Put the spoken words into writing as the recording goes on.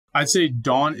I'd say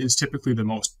Dawn is typically the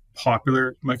most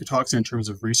popular mycotoxin in terms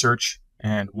of research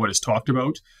and what is talked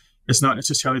about. It's not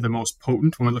necessarily the most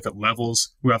potent. When we look at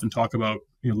levels, we often talk about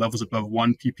levels above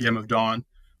 1 ppm of Dawn,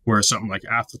 whereas something like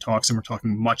aflatoxin, we're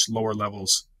talking much lower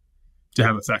levels to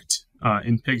have effect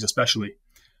in pigs especially.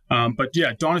 But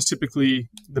yeah, Dawn is typically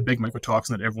the big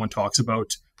mycotoxin that everyone talks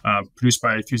about, produced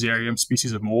by Fusarium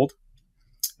species of mold.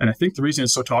 And I think the reason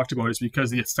it's so talked about is because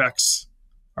the effects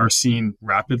are seen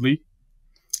rapidly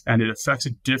and it affects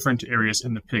different areas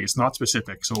in the pig. It's not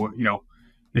specific. So,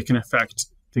 it can affect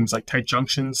things like tight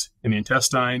junctions in the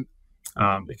intestine.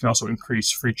 It can also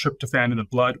increase free tryptophan in the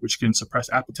blood, which can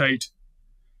suppress appetite.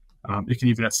 It can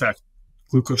even affect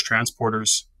glucose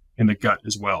transporters in the gut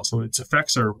as well. So its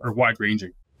effects are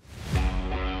wide-ranging.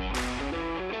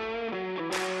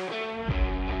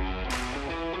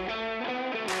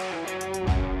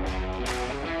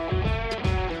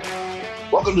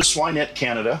 Welcome to Swine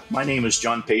Canada. My name is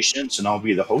John Patience, and I'll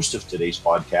be the host of today's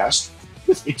podcast.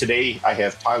 With me today, I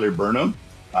have Tyler Burnham,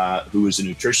 who is a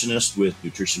nutritionist with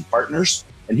Nutrition Partners,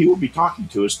 and he will be talking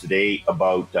to us today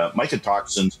about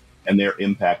mycotoxins and their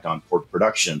impact on pork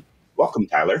production. Welcome,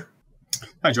 Tyler.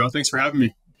 Hi, John. Thanks for having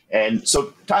me. And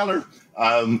so, Tyler,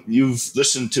 you've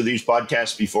listened to these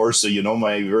podcasts before, so you know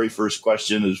my very first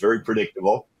question is very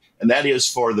predictable, and that is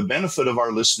for the benefit of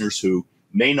our listeners who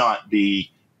may not be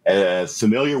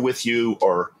familiar with you,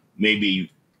 or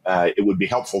maybe it would be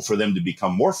helpful for them to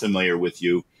become more familiar with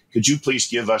you. Could you please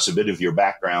give us a bit of your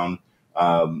background,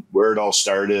 where it all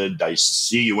started? I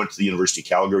see you went to the University of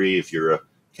Calgary, if you're a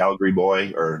Calgary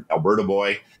boy or Alberta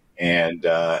boy, and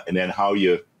then how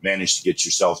you managed to get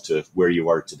yourself to where you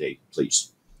are today,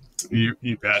 please.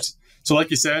 You bet. So like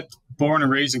you said, born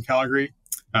and raised in Calgary,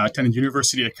 attended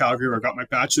University of Calgary where I got my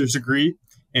bachelor's degree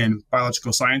in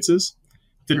biological sciences.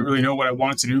 Didn't really know what I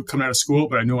wanted to do coming out of school,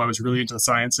 but I knew I was really into the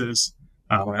sciences.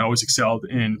 I always excelled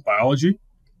in biology.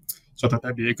 So I thought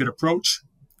that'd be a good approach.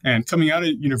 And coming out of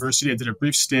university, I did a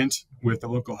brief stint with the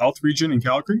local health region in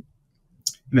Calgary.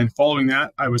 And then following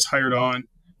that, I was hired on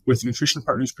with the Nutrition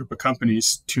Partners group of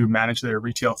companies to manage their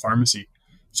retail pharmacy.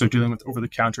 So dealing with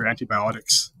over-the-counter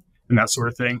antibiotics and that sort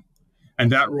of thing.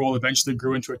 And that role eventually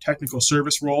grew into a technical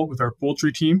service role with our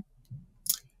poultry team,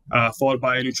 followed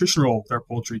by a nutrition role with our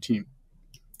poultry team.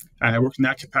 And I worked in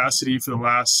that capacity for the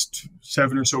last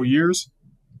 7 or so years.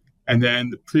 And then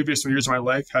the previous 3 years of my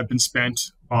life have been spent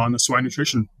on the swine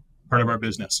nutrition part of our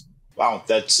business. Wow,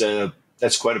 that's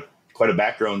quite a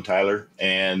background, Tyler,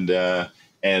 and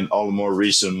all the more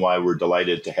reason why we're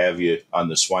delighted to have you on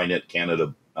the Swine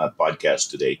Canada podcast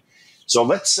today. So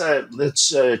let's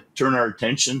turn our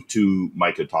attention to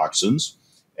mycotoxins,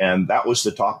 and that was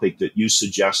the topic that you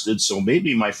suggested. So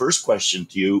maybe my first question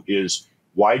to you is,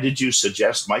 why did you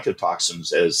suggest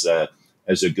mycotoxins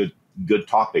as a good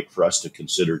topic for us to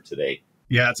consider today?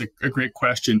 Yeah, it's a great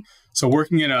question. So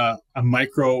working in a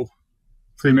micro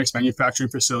premix manufacturing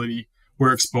facility,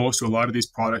 we're exposed to a lot of these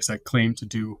products that claim to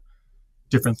do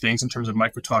different things in terms of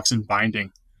mycotoxin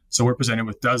binding. So we're presented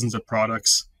with dozens of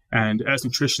products. And as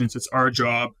nutritionists, it's our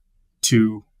job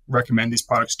to recommend these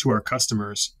products to our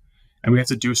customers. And we have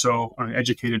to do so on an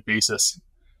educated basis.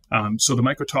 So the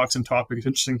mycotoxin topic is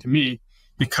interesting to me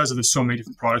because of there's so many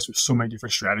different products with so many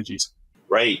different strategies.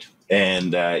 Right.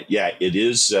 And it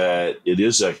is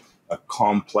a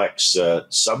complex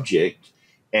subject,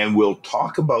 and we'll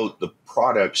talk about the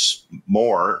products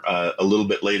more a little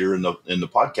bit later in the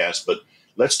podcast. But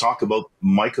let's talk about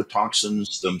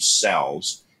mycotoxins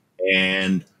themselves.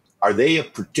 And are they a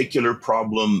particular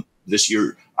problem this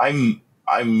year? I'm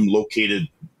located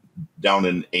down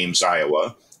in Ames,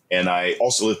 Iowa, and I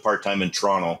also live part-time in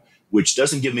Toronto, which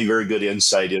doesn't give me very good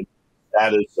insight into the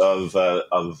status of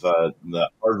the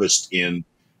harvest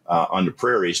on the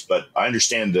prairies. But I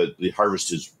understand that the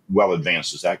harvest is well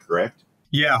advanced. Is that correct?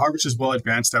 Yeah, harvest is well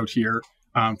advanced out here.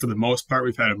 For the most part,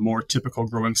 we've had a more typical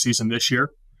growing season this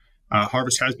year.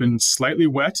 Harvest has been slightly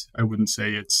wet. I wouldn't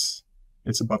say it's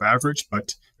above average,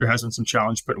 but there has been some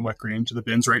challenge putting wet grain into the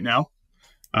bins right now.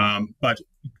 But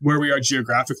where we are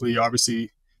geographically,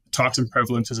 obviously, toxin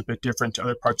prevalence is a bit different to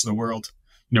other parts of the world.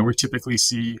 We typically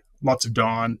see lots of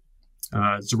Dawn,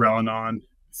 Zearalenone,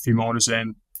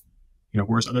 Fumonisin,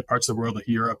 whereas other parts of the world, like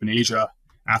Europe and Asia,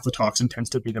 aflatoxin tends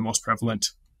to be the most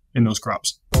prevalent in those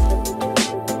crops.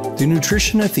 The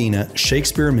Nutrition Athena,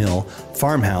 Shakespeare Mill,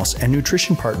 Farmhouse, and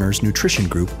Nutrition Partners Nutrition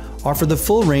Group offer the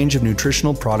full range of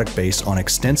nutritional product based on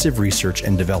extensive research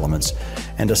and developments,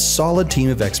 and a solid team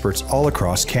of experts all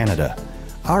across Canada.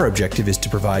 Our objective is to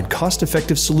provide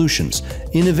cost-effective solutions,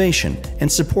 innovation,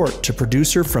 and support to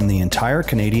producer from the entire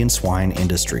Canadian swine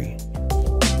industry.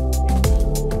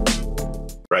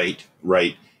 Right.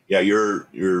 Yeah, you're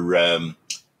a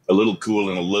little cool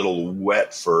and a little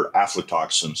wet for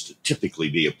aflatoxins to typically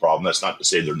be a problem. That's not to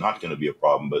say they're not going to be a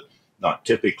problem, but not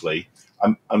typically.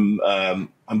 I'm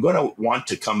going to want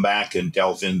to come back and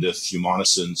delve into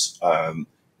fumonisins a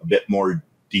bit more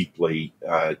deeply,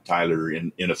 Tyler,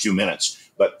 in a few minutes.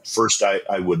 But first,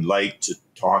 I would like to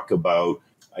talk about,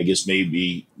 I guess,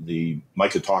 maybe the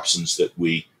mycotoxins that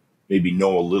we maybe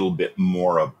know a little bit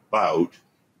more about.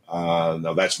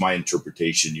 Now, that's my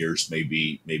interpretation. Yours may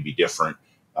be different.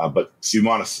 But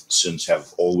fumonisins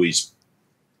have always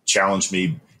challenged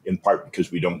me, in part because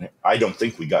I don't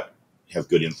think we have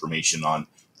good information on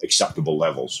acceptable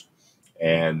levels.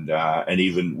 And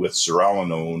even with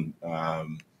zearalenone,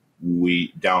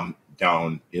 we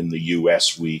down in the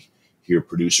U.S. we hear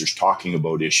producers talking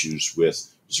about issues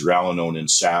with zearalenone in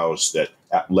sows that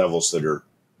at levels that are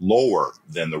lower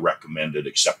than the recommended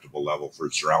acceptable level for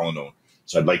zearalenone.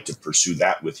 So I'd like to pursue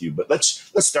that with you. But let's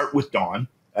start with Dawn.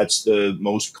 That's the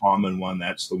most common one.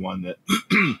 That's the one that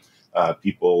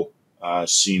people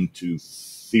seem to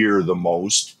fear the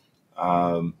most.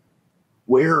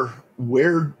 Where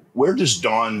does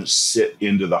Dawn sit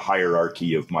into the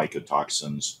hierarchy of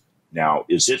mycotoxins now?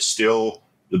 Is it still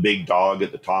the big dog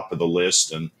at the top of the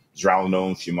list, and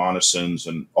zearalenone, fumonisins,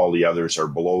 and all the others are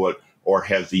below it? Or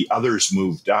have the others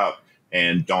moved up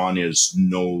and Dawn is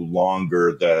no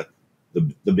longer the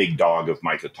big dog of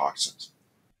mycotoxins?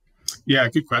 Yeah,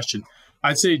 good question.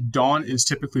 I'd say Dawn is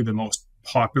typically the most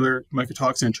popular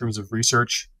mycotoxin in terms of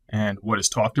research and what is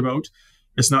talked about.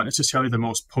 It's not necessarily the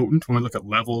most potent. When we look at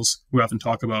levels, we often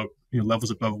talk about levels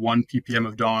above 1 ppm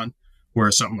of Dawn,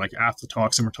 whereas something like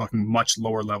aflatoxin, we're talking much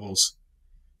lower levels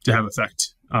to have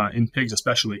effect in pigs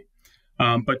especially.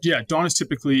 But yeah, Dawn is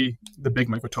typically the big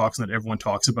mycotoxin that everyone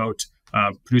talks about,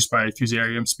 produced by a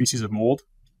Fusarium species of mold.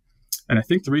 And I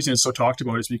think the reason it's so talked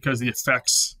about is because the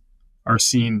effects are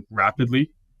seen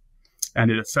rapidly,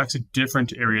 and it affects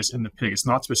different areas in the pig. It's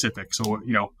not specific. So,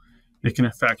 it can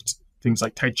affect things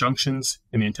like tight junctions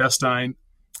in the intestine.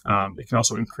 It can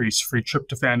also increase free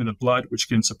tryptophan in the blood, which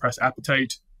can suppress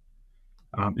appetite.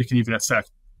 It can even affect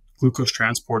glucose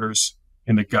transporters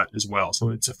in the gut as well. So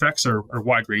its effects are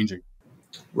wide-ranging.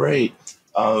 Right.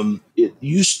 It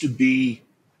used to be,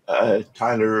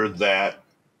 Tyler, that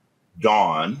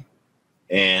Dawn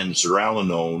and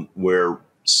zearalenone were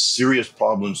serious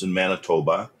problems in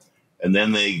Manitoba, and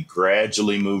then they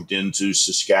gradually moved into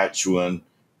Saskatchewan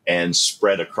and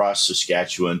spread across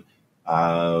Saskatchewan.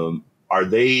 Are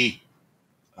they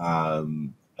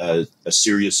a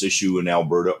serious issue in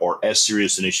Alberta, or as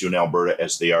serious an issue in Alberta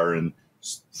as they are in,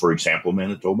 for example,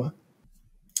 Manitoba?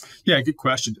 Yeah, good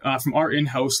question. From our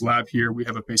in-house lab here, we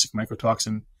have a basic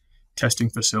mycotoxin testing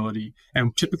facility,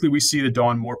 and typically we see the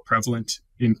Dawn more prevalent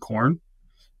in corn,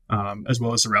 as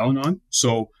well as zearalenone.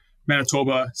 So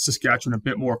Manitoba, Saskatchewan, a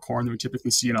bit more corn than we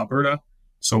typically see in Alberta.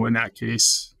 So in that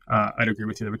case, I'd agree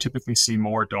with you that we typically see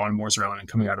more Dawn, more zearalenone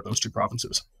coming out of those two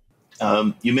provinces.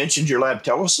 You mentioned your lab.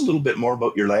 Tell us a little bit more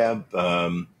about your lab.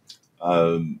 Not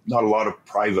a lot of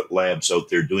private labs out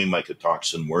there doing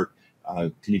mycotoxin work.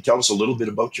 Can you tell us a little bit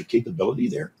about your capability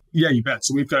there? Yeah, you bet.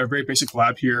 So we've got a very basic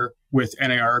lab here with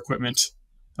NIR equipment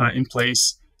in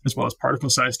place, as well as particle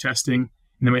size testing.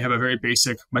 And then we have a very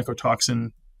basic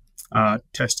mycotoxin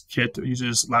test kit that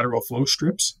uses lateral flow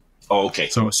strips. Oh, okay.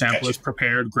 So a sample is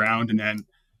prepared, ground, and then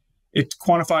it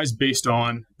quantifies based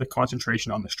on the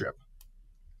concentration on the strip.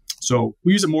 So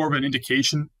we use it more of an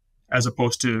indication as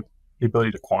opposed to the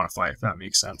ability to quantify, if that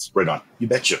makes sense. Right on. You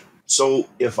betcha. So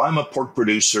if I'm a pork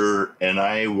producer and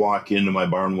I walk into my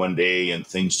barn one day and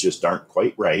things just aren't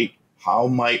quite right, how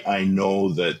might I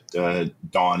know that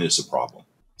Dawn is a problem?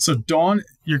 So Dawn,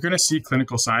 you're going to see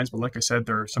clinical signs, but like I said,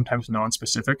 they're sometimes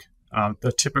non-specific.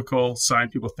 The typical sign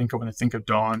people think of when they think of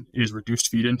Dawn is reduced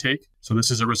feed intake. So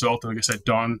this is a result of, like I said,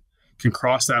 Dawn can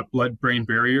cross that blood-brain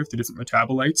barrier through different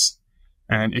metabolites,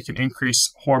 and it can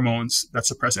increase hormones that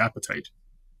suppress appetite.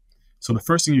 So the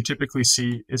first thing you typically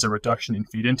see is a reduction in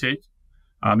feed intake.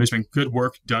 There's been good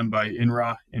work done by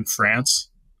INRA in France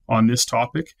on this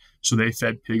topic. So they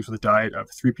fed pigs with a diet of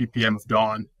 3 ppm of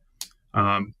Dawn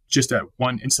just at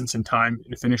one instance in time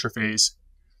in the finisher phase,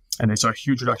 and they saw a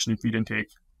huge reduction in feed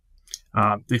intake.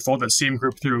 They followed that same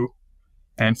group through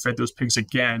and fed those pigs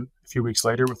again a few weeks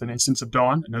later with an instance of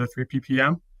Dawn, another 3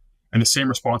 ppm, and the same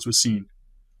response was seen.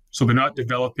 So they're not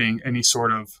developing any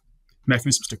sort of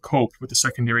mechanisms to cope with the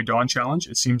secondary Dawn challenge.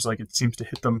 It seems to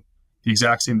hit them the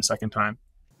exact same the second time.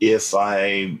 If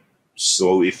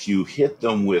you hit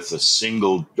them with a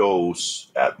single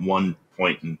dose at one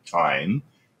point in time,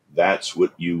 that's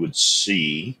what you would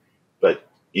see. But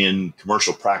in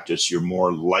commercial practice, you're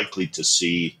more likely to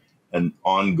see an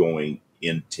ongoing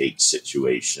intake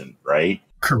situation, right?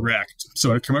 Correct.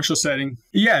 So in a commercial setting,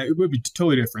 yeah, it would be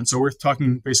totally different. So we're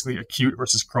talking basically acute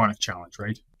versus chronic challenge,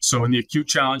 right? So in the acute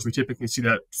challenge, we typically see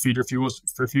that feed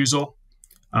refusal.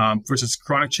 Versus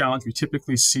chronic challenge, we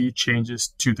typically see changes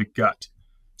to the gut.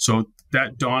 So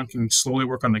that DAWN can slowly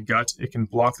work on the gut. It can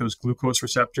block those glucose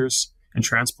receptors and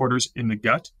transporters in the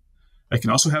gut. It can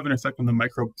also have an effect on the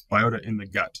microbiota in the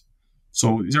gut.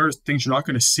 So these are things you're not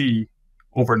going to see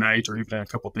overnight or even in a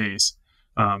couple of days.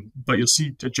 But you'll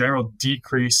see a general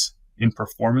decrease in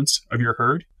performance of your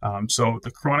herd. So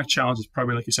the chronic challenge is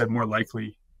probably, like you said, more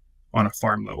likely on a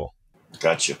farm level.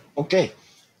 Gotcha. Okay.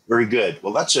 Very good.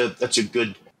 Well, that's a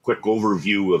good quick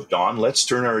overview of DAWN. Let's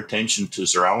turn our attention to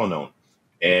zearalenone,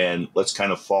 and let's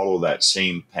kind of follow that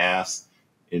same path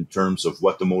in terms of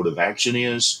what the mode of action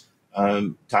is,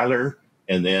 Tyler,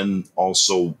 and then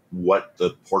also what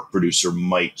the pork producer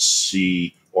might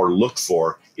see or look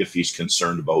for if he's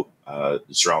concerned about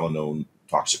zearalenone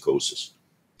toxicosis.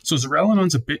 So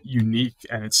zearalenone's a bit unique,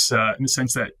 and it's in the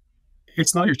sense that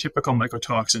it's not your typical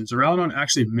mycotoxin. Zearalenone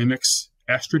actually mimics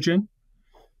estrogen.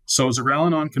 So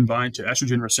zearalenone combined to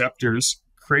estrogen receptors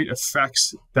create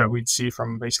effects that we'd see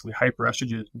from basically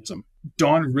hyperestrogenism.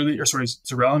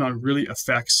 Zearalenone really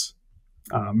affects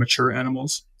mature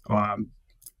animals,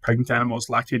 pregnant animals,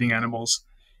 lactating animals,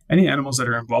 any animals that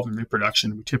are involved in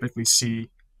reproduction. We typically see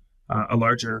a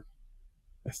larger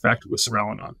effect with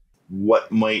zearalenone.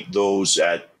 What might those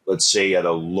let's say at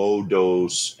a low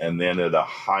dose and then at a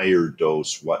higher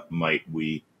dose, what might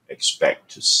we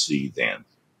expect to see then,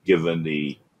 given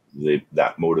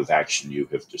that mode of action you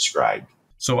have described?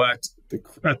 So at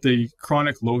the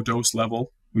chronic low dose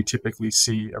level, we typically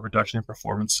see a reduction in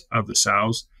performance of the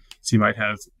sows. So you might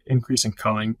have increase in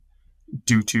culling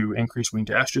due to increased wean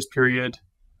to estrus period,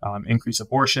 increased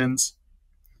abortions,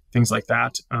 things like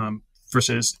that.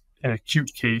 Versus an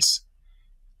acute case,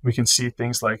 we can see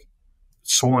things like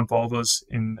swollen vulvas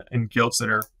in gilts that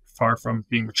are far from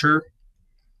being mature.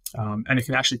 And it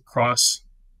can actually cross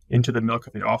into the milk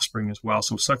of the offspring as well.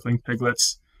 So suckling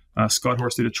piglets, Scott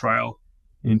Horse did a trial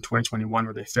in 2021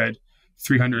 where they fed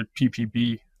 300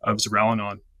 ppb of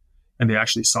zearalenone, and they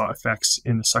actually saw effects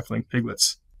in the suckling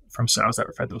piglets from sows that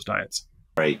were fed those diets.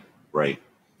 Right.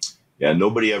 Yeah,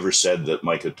 nobody ever said that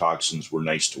mycotoxins were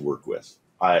nice to work with.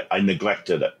 I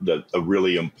neglected a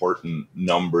really important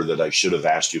number that I should have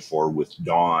asked you for with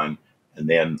DAWN, and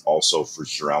then also for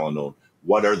zearalenone.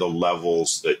 What are the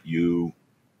levels that you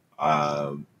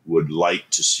would like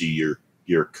to see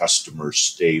your customers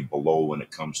stay below when it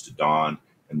comes to DAWN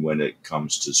and when it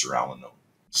comes to zearalenone?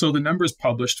 So the numbers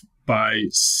published by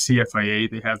CFIA,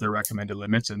 they have their recommended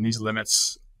limits, and these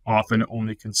limits often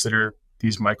only consider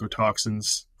these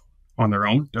mycotoxins on their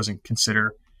own, doesn't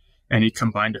consider any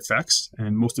combined effects.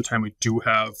 And most of the time we do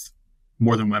have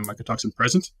more than one mycotoxin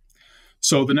present.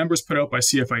 So the numbers put out by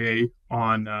CFIA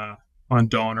on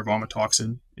DAWN or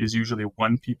vomitoxin is usually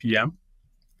 1 ppm.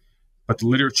 But the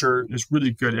literature is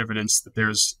really good evidence that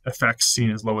there's effects seen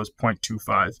as low as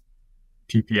 0.25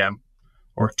 ppm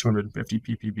or 250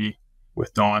 ppb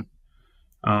with DAWN.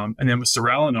 And then with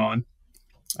zearalenone,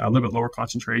 a little bit lower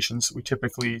concentrations, we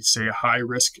typically say a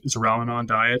high-risk zearalenone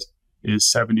diet is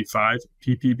 75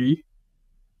 ppb.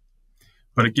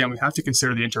 But again, we have to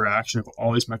consider the interaction of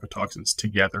all these mycotoxins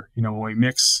together. When we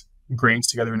mix grains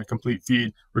together in a complete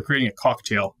feed, we're creating a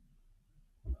cocktail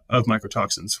of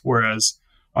mycotoxins, whereas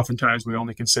oftentimes we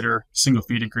only consider single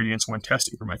feed ingredients when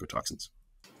testing for mycotoxins.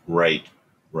 Right.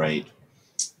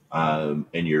 And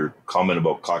your comment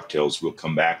about cocktails will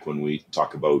come back when we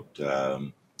talk about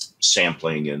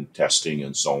sampling and testing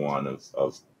and so on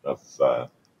of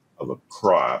a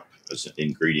crop as an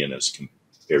ingredient as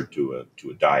compared to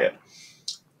a diet.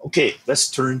 Okay,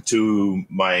 let's turn to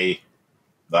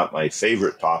not my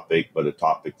favorite topic, but a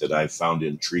topic that I've found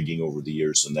intriguing over the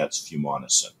years, and that's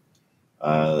fumonisin.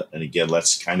 And again,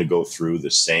 let's kind of go through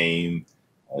the same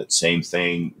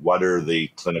thing. What are the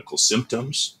clinical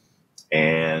symptoms,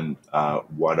 and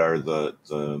what are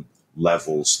the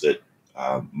levels that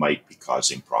might be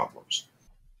causing problems?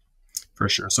 For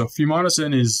sure. So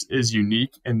fumonisin is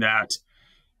unique in that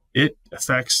it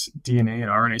affects DNA and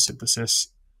RNA synthesis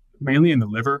mainly in the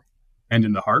liver and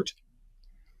in the heart.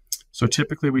 So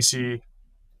typically we see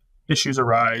issues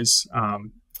arise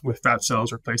with fat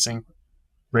cells replacing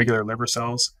regular liver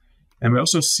cells. And we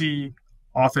also see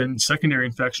often secondary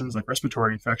infections like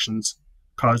respiratory infections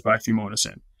caused by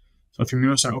fumonisin. So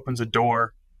fumonisin opens a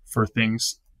door for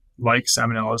things like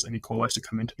salmonellas and E. coli to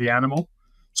come into the animal.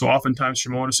 So oftentimes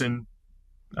fumonisin,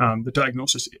 the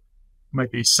diagnosis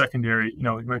might be secondary.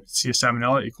 You might see a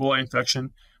salmonella, E. coli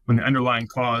infection when the underlying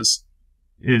cause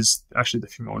is actually the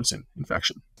fumonisin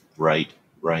infection. Right,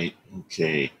 right.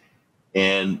 Okay.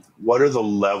 And what are the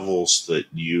levels that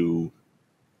you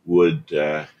would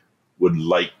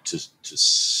like to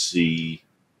see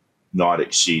not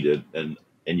exceeded? And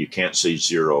you can't say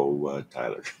zero,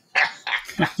 Tyler.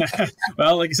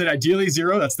 Well, like I said, ideally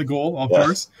zero. That's the goal, of Yeah.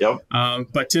 course. Yep.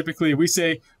 But typically, we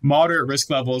say moderate risk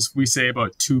levels. We say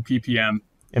about 2 ppm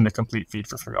in the complete feed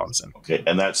for fumonisin. Okay,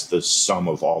 and that's the sum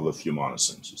of all the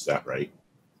fumonisins. Is that right?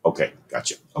 Okay,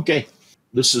 gotcha. Okay,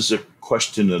 this is a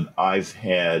question that I've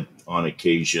had on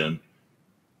occasion.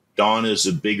 Dawn is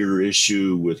a bigger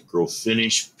issue with growth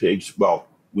finished pigs. Well,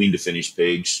 wean to finished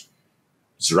pigs.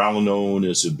 Zearalenone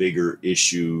is a bigger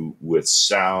issue with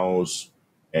sows,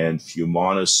 and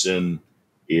fumonisin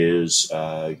is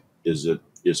a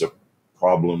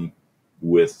problem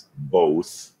with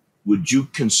both. Would you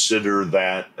consider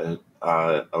that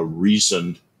a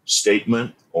reasoned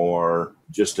statement or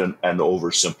just an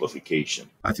oversimplification?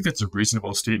 I think that's a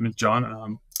reasonable statement,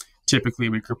 John. Typically,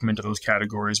 we group them into those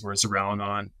categories where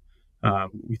zearalenone,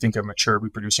 we think of mature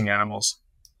reproducing animals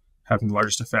having the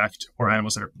largest effect, or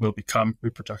animals that will become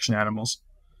reproduction animals.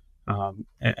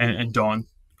 And Dawn,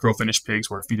 grow finished pigs,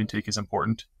 where feed intake is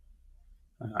important.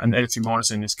 And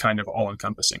fumonisin is kind of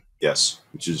all-encompassing. Yes,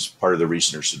 which is part of the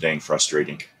reason they're so dang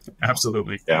frustrating.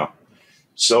 Absolutely. Yeah.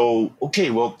 So, okay,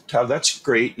 well, Todd, that's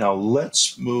great. Now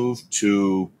let's move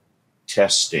to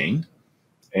testing.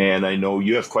 And I know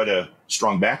you have quite a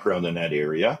strong background in that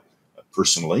area,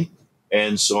 personally.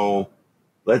 And so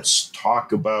let's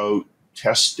talk about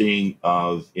testing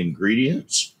of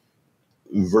ingredients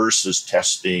versus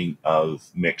testing of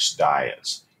mixed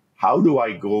diets. How do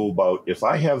I go about, if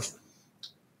I have,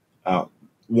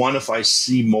 if I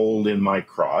see mold in my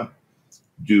crop,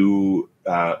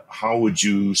 how would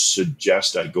you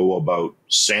suggest I go about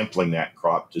sampling that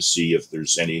crop to see if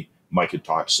there's any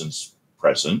mycotoxins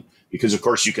present? Because, of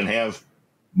course, you can have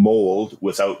mold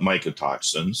without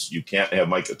mycotoxins. You can't have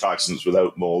mycotoxins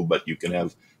without mold, but you can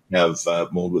have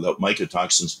mold without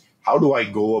mycotoxins. How do I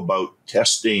go about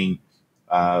testing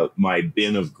my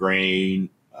bin of grain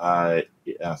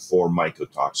for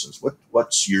mycotoxins?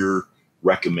 What's your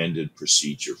recommended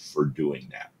procedure for doing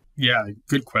that? Yeah,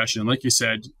 good question. Like you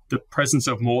said, the presence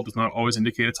of mold does not always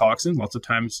indicate a toxin. Lots of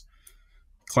times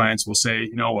clients will say,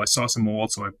 I saw some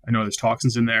mold, so I know there's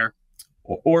toxins in there.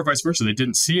 Or vice versa, they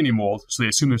didn't see any mold, so they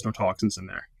assume there's no toxins in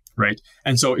there, right?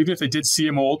 And so even if they did see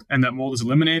a mold and that mold is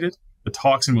eliminated, the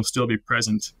toxin will still be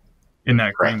present in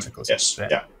that grain that goes yes. into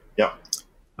the bin.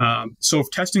 Yeah. So if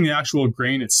testing the actual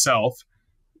grain itself,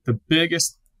 the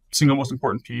biggest single most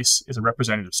important piece is a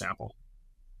representative sample.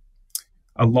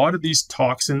 A lot of these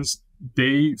toxins,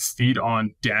 they feed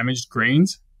on damaged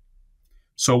grains.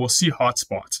 So we'll see hot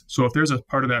spots. So if there's a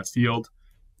part of that field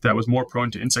that was more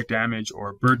prone to insect damage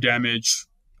or bird damage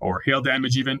or hail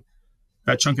damage even,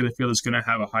 that chunk of the field is going to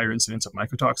have a higher incidence of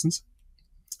mycotoxins.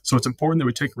 So it's important that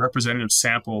we take a representative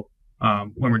sample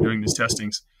when we're doing these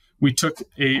testings. We took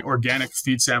a organic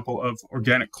feed sample of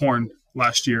organic corn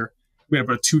last year. We had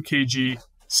about a 2 kg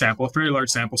sample, a very large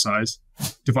sample size,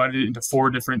 divided it into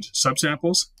 4 different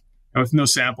subsamples. And within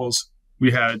those samples,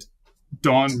 we had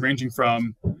Dawn ranging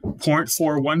from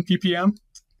 0.41 ppm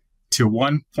to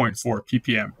 1.4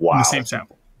 ppm in the same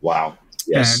sample. Wow.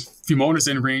 Yes. And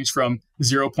fumonisin ranged from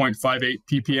 0.58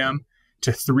 ppm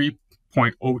to 3.02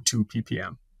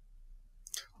 ppm,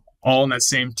 all in that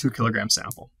same 2 kilogram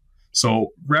sample.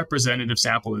 So representative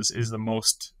sample is the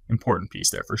most important piece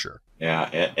there for sure.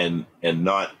 Yeah, and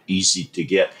not easy to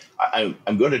get.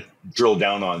 I'm going to drill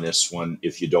down on this one,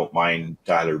 if you don't mind,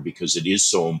 Tyler, because it is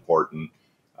so important.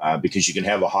 Because you can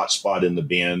have a hot spot in the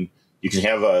bin, you can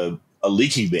have a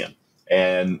leaky bin,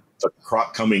 and the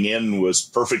crop coming in was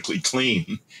perfectly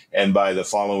clean, and by the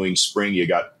following spring you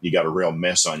got a real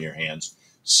mess on your hands.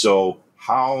 So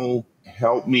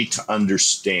help me to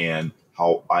understand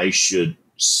how I should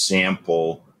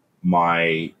sample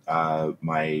my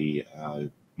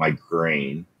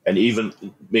grain, and even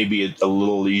maybe a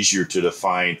little easier to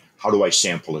define, how do I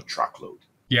sample a truckload?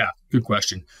 Yeah, good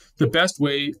question. The best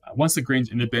way, once the grain's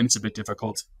in the bin, it's a bit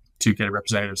difficult to get a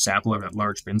representative sample of that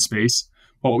large bin space.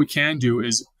 But what we can do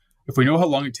is, if we know how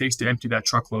long it takes to empty that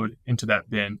truckload into that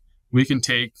bin, we can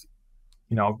take,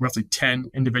 roughly 10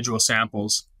 individual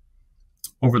samples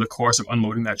over the course of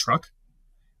unloading that truck.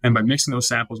 And by mixing those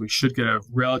samples, we should get a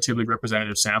relatively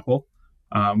representative sample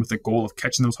with the goal of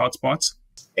catching those hot spots.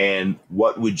 And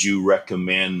what would you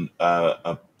recommend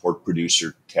a pork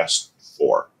producer test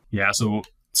for? Yeah, so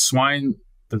swine,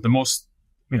 the most,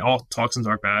 all toxins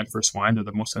are bad for swine. They're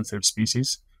the most sensitive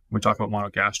species when we talk about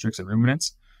monogastrics and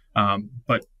ruminants.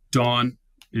 But Dawn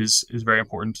is very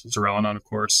important. Zearalenone, of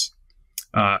course.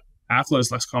 Afla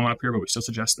is less common up here, but we still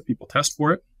suggest that people test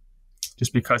for it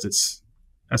just because it's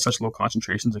at such low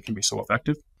concentrations, it can be so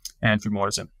effective. And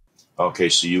fumonisin. Okay,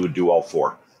 so you would do all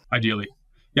four. Ideally.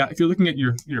 Yeah, if you're looking at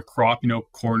your crop,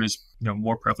 corn is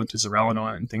more prevalent to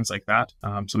zearalenone and things like that.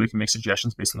 So we can make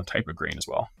suggestions based on the type of grain as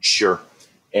well. Sure.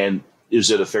 And is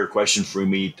it a fair question for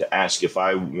me to ask if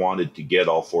I wanted to get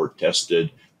all four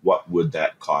tested, what would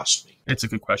that cost me? It's a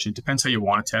good question. It depends how you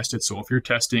want to test it. So if you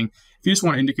just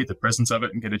want to indicate the presence of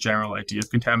it and get a general idea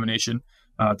of contamination,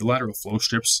 the lateral flow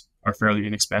strips are fairly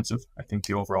inexpensive. I think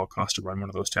the overall cost to run one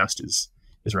of those tests is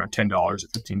around $10 or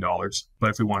 $15.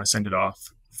 But if we want to send it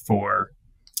off for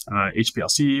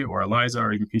HPLC or ELISA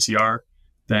or even PCR,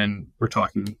 then we're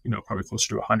talking, probably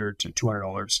closer to $100 to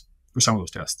 $200 for some of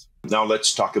those tests. Now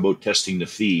let's talk about testing the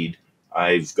feed.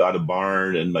 I've got a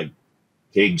barn and my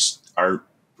pigs aren't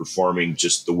performing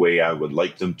just the way I would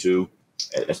like them to.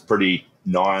 It's a pretty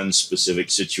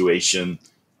non-specific situation.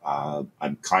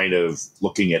 I'm kind of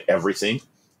looking at everything,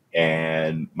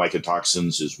 and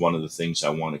mycotoxins is one of the things I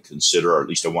want to consider, or at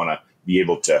least I want to be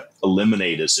able to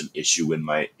eliminate as an issue in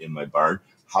my barn.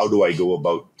 How do I go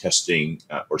about testing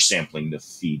or sampling the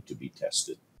feed to be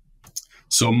tested?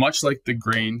 So much like the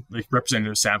grain, like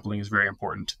representative sampling is very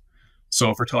important. So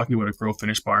if we're talking about a grow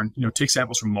finish barn, take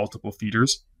samples from multiple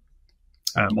feeders,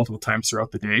 multiple times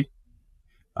throughout the day.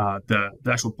 The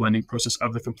actual blending process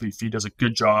of the complete feed does a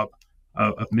good job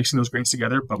of mixing those grains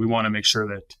together, but we want to make sure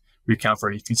that we account for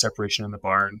any feed separation in the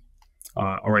barn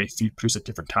or any feed produced at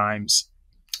different times,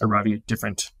 arriving at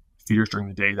different feeders during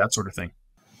the day, that sort of thing.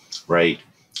 Right.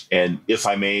 And if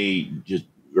I may just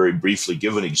very briefly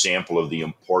give an example of the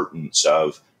importance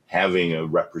of having a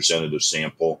representative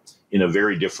sample in a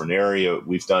very different area,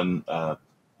 we've done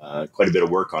quite a bit of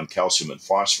work on calcium and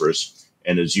phosphorus.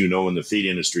 And as you know, in the feed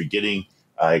industry, getting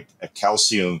a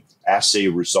calcium assay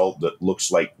result that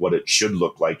looks like what it should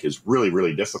look like is really,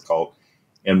 really difficult.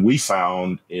 And we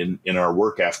found in our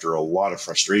work, after a lot of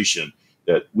frustration,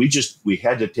 that we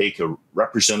had to take a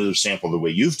representative sample the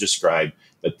way you've described,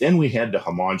 but then we had to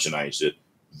homogenize it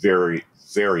very,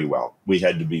 very well. We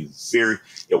had to be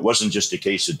it wasn't just a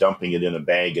case of dumping it in a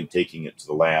bag and taking it to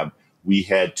the lab. We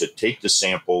had to take the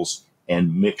samples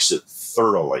and mix it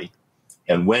thoroughly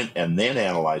and then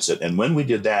analyze it. And when we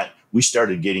did that, we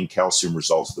started getting calcium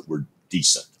results that were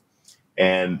decent.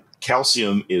 And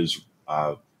calcium is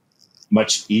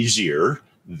much easier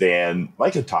than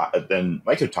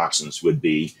mycotoxins would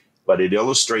be, but it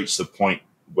illustrates the point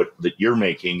that you're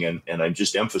making, and I'm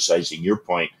just emphasizing your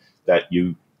point that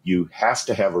you have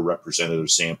to have a representative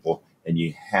sample and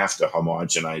you have to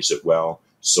homogenize it well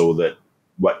so that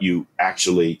what you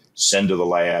actually send to the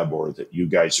lab or that you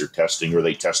guys are testing or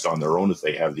they test on their own if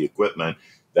they have the equipment,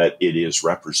 that it is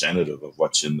representative of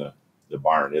what's in the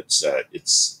barn. It's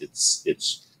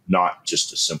not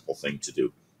just a simple thing to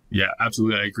do. Yeah,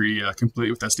 absolutely. I agree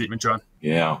completely with that statement, John.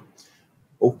 Yeah.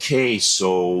 Okay,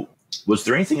 so was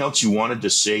there anything else you wanted to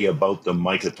say about the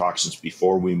mycotoxins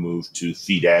before we move to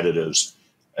feed additives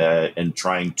and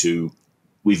trying to?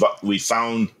 We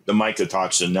found the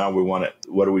mycotoxin. Now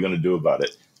what are we going to do about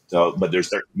it? So, but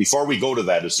before we go to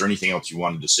that, is there anything else you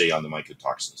wanted to say on the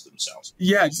mycotoxins themselves?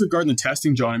 Yeah, just regarding the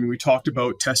testing, John. I mean, we talked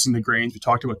about testing the grains. We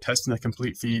talked about testing the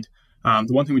complete feed. The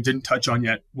one thing we didn't touch on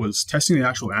yet was testing the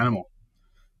actual animal.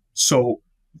 So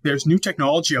there's new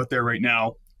technology out there right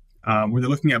now where they're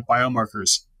looking at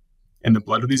biomarkers in the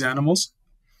blood of these animals.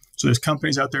 So there's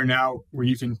companies out there now where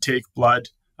you can take blood,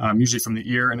 usually from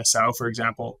the ear in a sow, for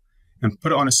example, and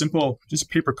put it on a simple, just a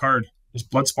paper card. There's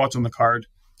blood spots on the card,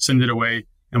 send it away,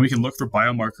 and we can look for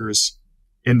biomarkers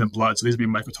in the blood. So these would be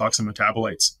mycotoxin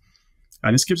metabolites.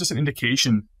 And this gives us an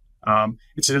indication.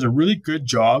 It does a really good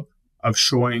job of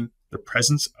showing the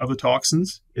presence of the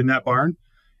toxins in that barn.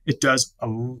 It's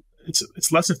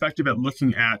less effective at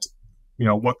looking at,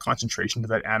 what concentration did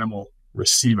that animal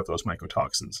receive of those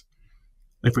mycotoxins.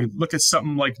 If we look at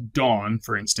something like Dawn,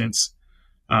 for instance,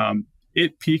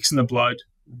 it peaks in the blood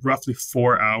roughly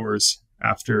 4 hours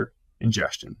after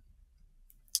ingestion.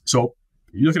 So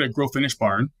you look at a grow finish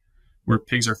barn where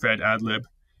pigs are fed ad lib,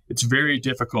 it's very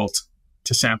difficult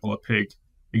to sample a pig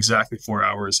exactly 4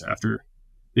 hours after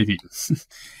they've eaten.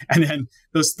 And then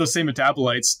those same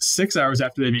metabolites, 6 hours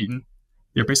after they've eaten,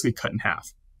 they're basically cut in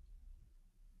half.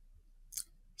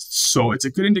 So it's a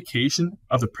good indication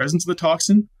of the presence of the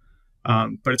toxin,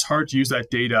 but it's hard to use that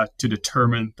data to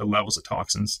determine the levels of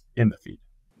toxins in the feed.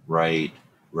 Right.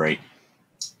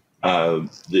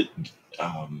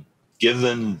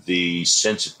 Given the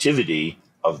sensitivity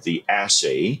of the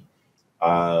assay,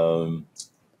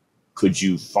 could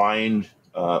you find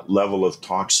level of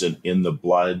toxin in the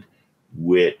blood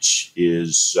which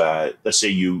is, let's say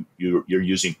you're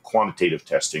using quantitative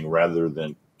testing rather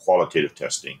than qualitative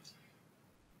testing.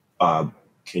 Can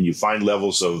you find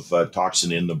levels of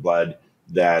toxin in the blood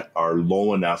that are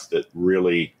low enough that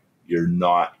really you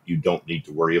don't need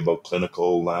to worry about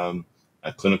clinical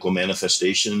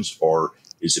manifestations? Or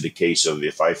is it a case of,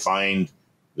 if I find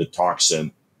the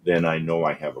toxin, then I know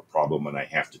I have a problem and I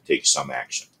have to take some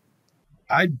action?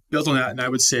 I'd build on that, and I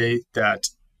would say that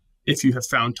if you have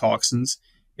found toxins,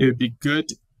 it would be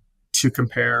good to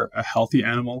compare a healthy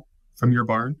animal from your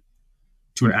barn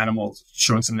to an animal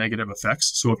showing some negative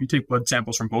effects. So if you take blood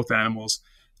samples from both animals,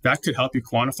 that could help you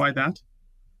quantify that.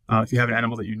 If you have an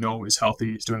animal that you know is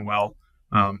healthy, is doing well,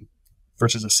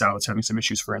 versus a sow that's having some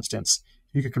issues, for instance,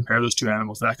 you could compare those two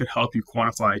animals. That could help you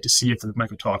quantify to see if the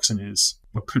mycotoxin is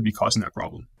what could be causing that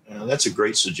problem. That's a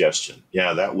great suggestion.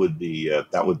 Yeah, that would be a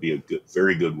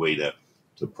very good way to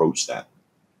approach that.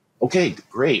 Okay,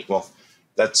 great. Well,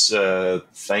 that's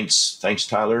thanks,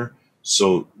 Tyler.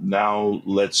 So now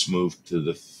let's move to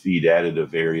the feed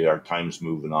additive area. Our time's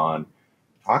moving on.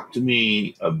 Talk to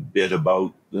me a bit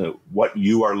about what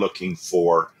you are looking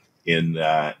for in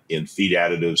feed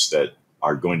additives that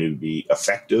are going to be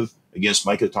effective against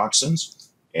mycotoxins,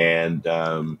 and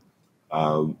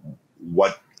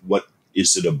what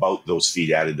is it about those feed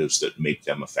additives that make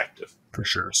them effective? For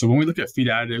sure. So when we look at feed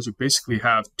additives, we basically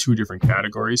have two different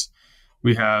categories.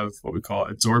 We have what we call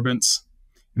adsorbents,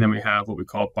 and then we have what we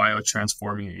call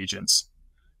biotransforming agents.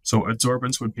 So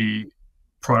adsorbents would be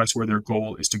products where their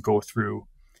goal is to go through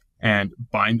and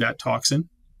bind that toxin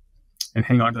and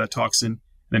hang on to that toxin, and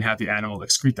then have the animal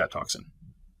excrete that toxin.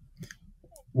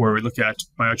 Where we look at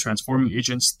biotransforming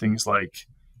agents, things like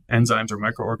enzymes or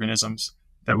microorganisms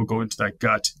that will go into that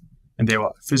gut, and they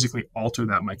will physically alter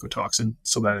that mycotoxin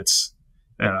so that it's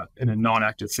in a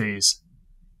non-active phase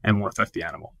and won't affect the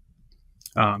animal.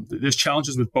 There's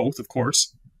challenges with both, of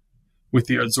course. With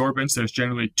the adsorbents, there's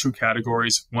generally two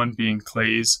categories, one being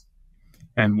clays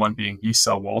and one being yeast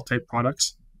cell wall type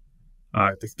products.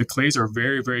 The clays are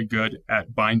very, very good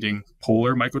at binding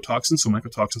polar mycotoxins, so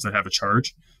mycotoxins that have a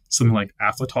charge. Something like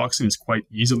aflatoxin is quite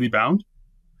easily bound,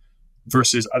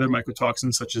 versus other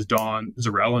mycotoxins such as DON,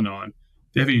 zearalenone.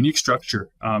 They have a unique structure.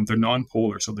 They're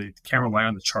non-polar, so they can't rely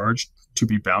on the charge to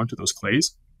be bound to those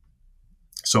clays.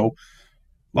 So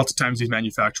lots of times these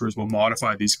manufacturers will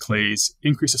modify these clays,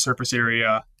 increase the surface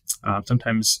area,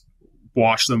 sometimes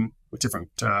wash them with different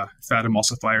fat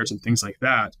emulsifiers and things like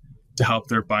that to help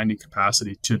their binding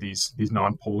capacity to these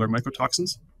non-polar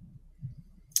mycotoxins.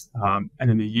 And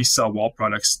then the yeast cell wall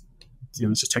products,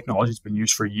 this technology has been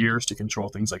used for years to control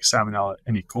things like Salmonella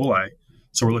and E. coli.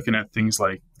 So we're looking at things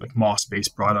like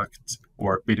moss-based products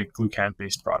or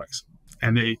beta-glucan-based products.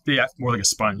 And they act more like a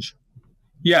sponge.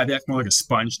 Yeah, they act more like a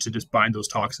sponge to just bind those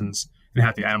toxins and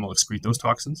have the animal excrete those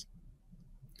toxins.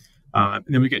 And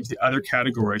then we get into the other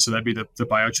category. So that'd be the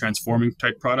biotransforming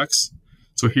type products.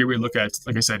 So here we look at,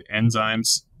 like I said,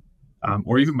 enzymes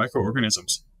or even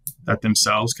microorganisms that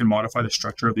themselves can modify the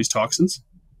structure of these toxins.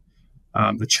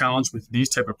 The challenge with these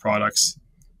type of products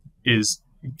is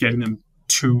getting them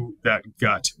to that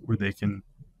gut where they can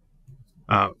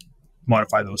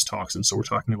modify those toxins. So we're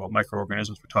talking about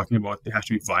microorganisms. We're talking about they have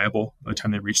to be viable by the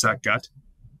time they reach that gut.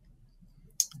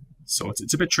 So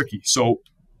it's a bit tricky. So,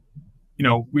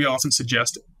 we often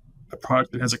suggest a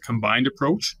product that has a combined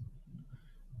approach.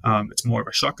 It's more of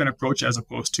a shotgun approach as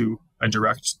opposed to a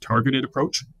direct targeted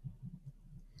approach.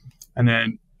 And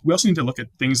then we also need to look at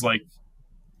things like,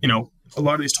 a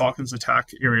lot of these toxins attack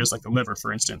areas like the liver,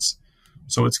 for instance.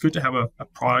 So it's good to have a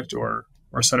product or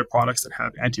a set of products that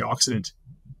have antioxidant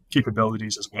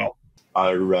capabilities as well.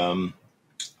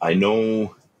 I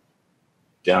know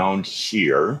down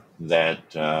here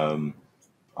that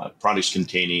products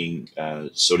containing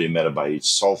sodium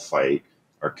metabisulfite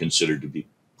are considered to be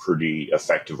pretty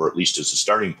effective, or at least as a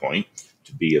starting point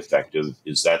to be effective.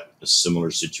 Is that a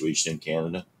similar situation in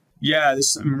Canada? Yeah,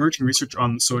 there's some emerging research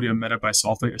on sodium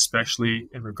metabisulfite, especially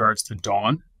in regards to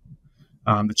DON.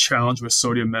 The challenge with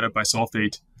sodium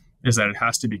metabisulfate is that it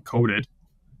has to be coated.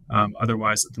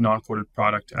 Otherwise, the non-coated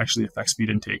product actually affects feed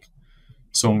intake.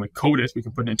 So when we coat it, we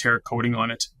can put an enteric coating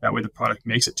on it. That way the product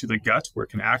makes it to the gut where it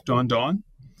can act on DON.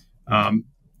 And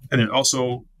then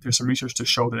also, there's some research to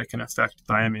show that it can affect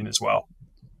thiamine as well.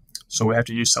 So we have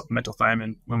to use supplemental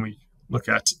thiamine when we look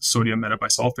at sodium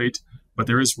metabisulfate. But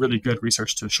there is really good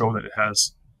research to show that it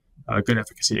has good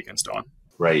efficacy against DON.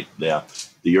 Right. Yeah.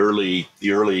 The early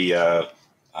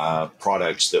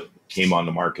products that came on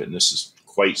the market, and this is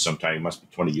quite some time, it must be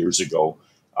 20 years ago,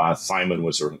 thiamine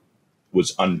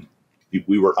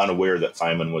we were unaware that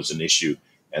thiamine was an issue,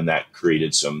 and that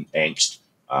created some angst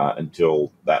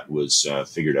until that was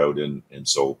figured out. And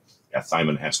so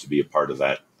thiamine has to be a part of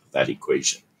that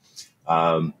equation.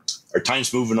 Our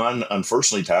time's moving on,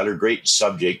 unfortunately, Tyler. Great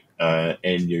subject,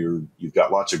 and you've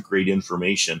got lots of great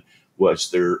information.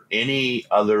 Was there any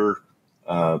other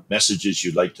messages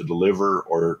you'd like to deliver,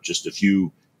 or just a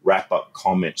few wrap-up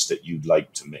comments that you'd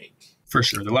like to make? For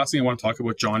sure. The last thing I want to talk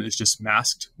about, John, is just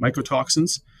masked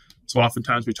mycotoxins. So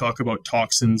oftentimes we talk about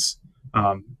toxins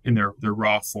in their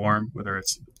raw form, whether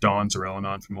it's DONs or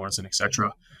Elenon, Fumonisin,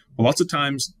 etc. But lots of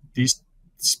times these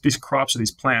crops or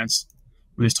these plants,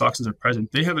 where these toxins are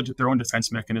present, they have their own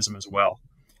defense mechanism as well.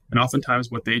 And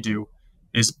oftentimes what they do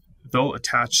is they'll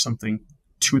attach something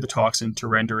to the toxin to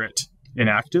render it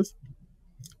inactive.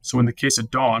 So in the case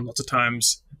of DON, lots of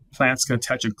times plants can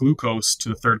attach a glucose to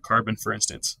the third carbon, for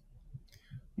instance.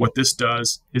 What this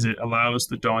does is it allows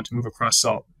the DON to move across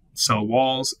cell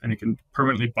walls, and it can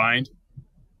permanently bind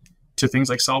to things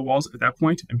like cell walls at that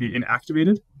point and be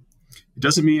inactivated. It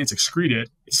doesn't mean it's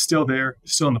excreted. It's still there,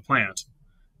 it's still in the plant.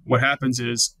 What happens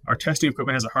is our testing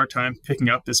equipment has a hard time picking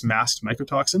up this masked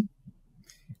mycotoxin.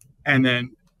 And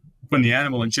then when the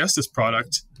animal ingests this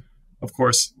product, of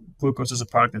course, glucose is a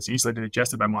product that's easily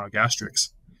digested by monogastrics.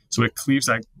 So it cleaves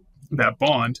that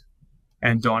bond,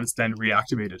 and DON is then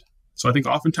reactivated. So I think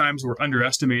oftentimes we're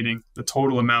underestimating the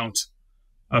total amount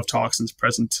of toxins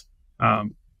present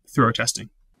through our testing.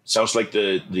 Sounds like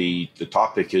the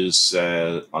topic is,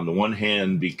 on the one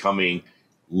hand, becoming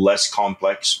less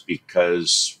complex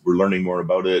because we're learning more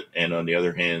about it. And on the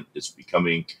other hand, it's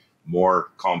becoming more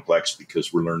complex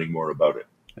because we're learning more about it.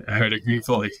 I would agree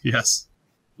fully. Yes.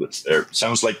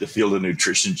 Sounds like the field of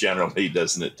nutrition generally,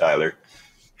 doesn't it, Tyler?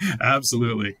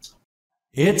 Absolutely.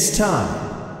 It's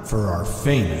time for our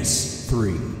famous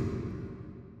three.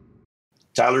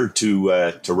 Tyler,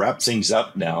 to wrap things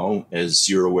up now, as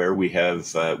you're aware, we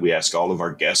ask all of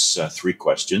our guests 3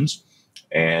 questions.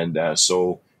 And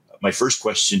so my first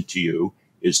question to you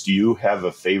is, do you have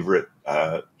a favorite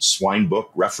swine book,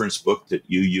 reference book that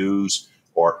you use,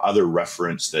 or other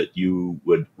reference that you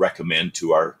would recommend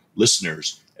to our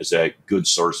listeners as a good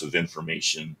source of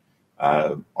information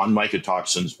on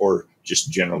mycotoxins or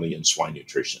just generally in swine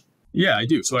nutrition? Yeah, I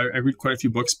do. So I read quite a few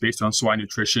books based on swine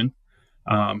nutrition.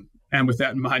 And with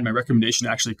that in mind, my recommendation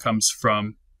actually comes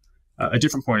from a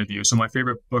different point of view. So my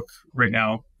favorite book right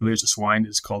now related to swine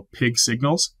is called Pig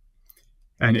Signals.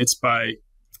 And it's by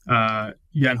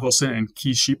Jan Husse and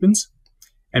Kees Schiepens.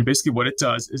 And basically what it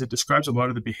does is it describes a lot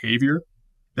of the behavior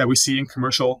that we see in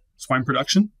commercial swine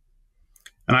production.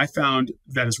 And I found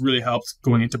that has really helped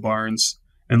going into barns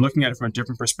and looking at it from a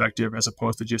different perspective as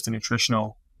opposed to just a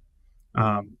nutritional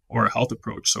or a health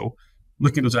approach. So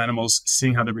looking at those animals,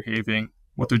 seeing how they're behaving,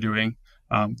 what they're doing.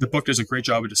 The book does a great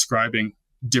job of describing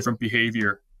different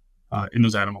behavior in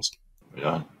those animals.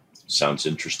 Yeah, sounds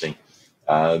interesting.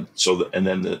 And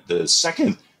then the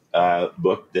second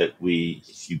book that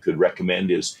if you could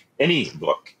recommend, is any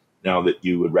book now that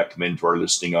you would recommend to our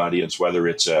listening audience, whether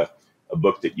it's a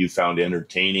book that you found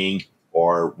entertaining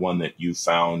or one that you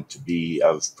found to be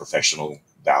of professional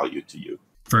value to you.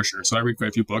 For sure. So I read quite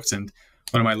a few books, and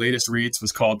one of my latest reads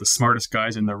was called The Smartest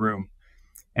Guys in the Room.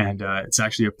 And it's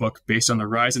actually a book based on the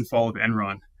rise and fall of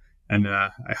Enron. And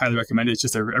I highly recommend it. It's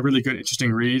just a really good,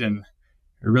 interesting read, and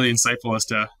really insightful as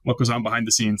to what goes on behind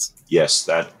the scenes. Yes,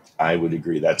 that I would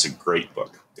agree. That's a great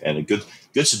book and a good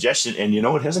suggestion. And,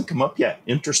 it hasn't come up yet,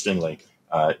 interestingly,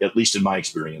 at least in my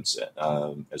experience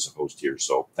as a host here.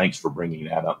 So thanks for bringing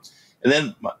that up. And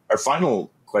then our final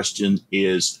question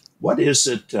is, what is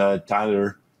it,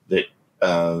 Tyler, that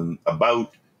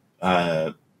about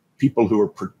people who are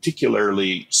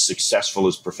particularly successful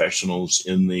as professionals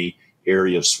in the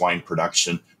area of swine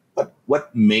production,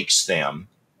 what makes them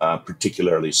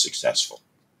particularly successful?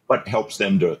 What helps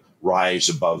them to rise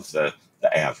above the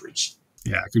average?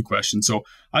 Yeah, good question. So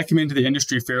I came into the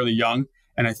industry fairly young,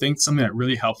 and I think something that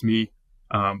really helped me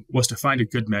was to find a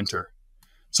good mentor.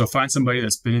 So find somebody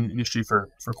that's been in the industry for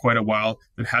quite a while,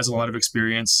 that has a lot of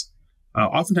experience.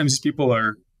 Oftentimes these people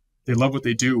they love what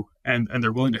they do, and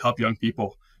they're willing to help young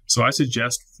people. So I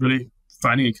suggest really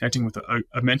finding and connecting with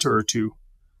a mentor or two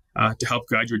to help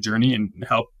guide your journey and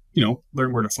help,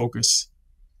 learn where to focus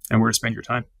and where to spend your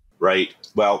time. Right.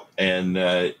 Well, and,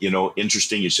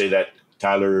 interesting you say that,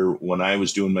 Tyler. When I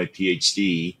was doing my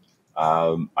PhD,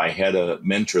 I had a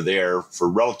mentor there for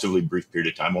a relatively brief period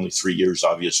of time, only 3 years,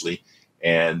 obviously.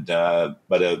 And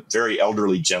but a very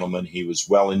elderly gentleman. He was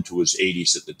well into his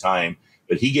 80s at the time,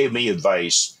 but he gave me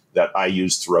advice that I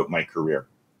used throughout my career.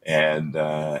 And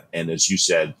as you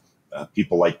said,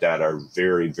 people like that are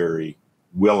very, very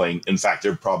willing. In fact,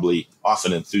 they're probably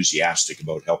often enthusiastic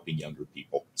about helping younger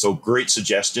people. So great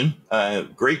suggestion.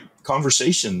 Great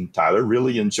conversation, Tyler.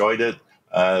 Really enjoyed it.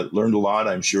 Learned a lot.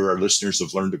 I'm sure our listeners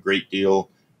have learned a great deal.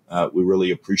 We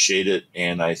really appreciate it.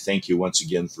 And I thank you once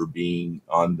again for being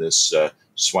on this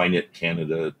Swine It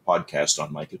Canada podcast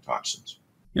on mycotoxins.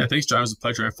 Yeah, thanks, John. It was a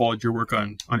pleasure. I followed your work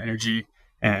on energy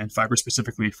and fiber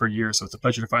specifically for years. So it's a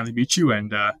pleasure to finally meet you and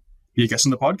be a guest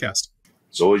on the podcast.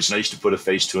 It's always nice to put a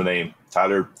face to a name.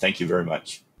 Tyler, thank you very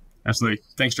much. Absolutely.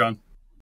 Thanks, John.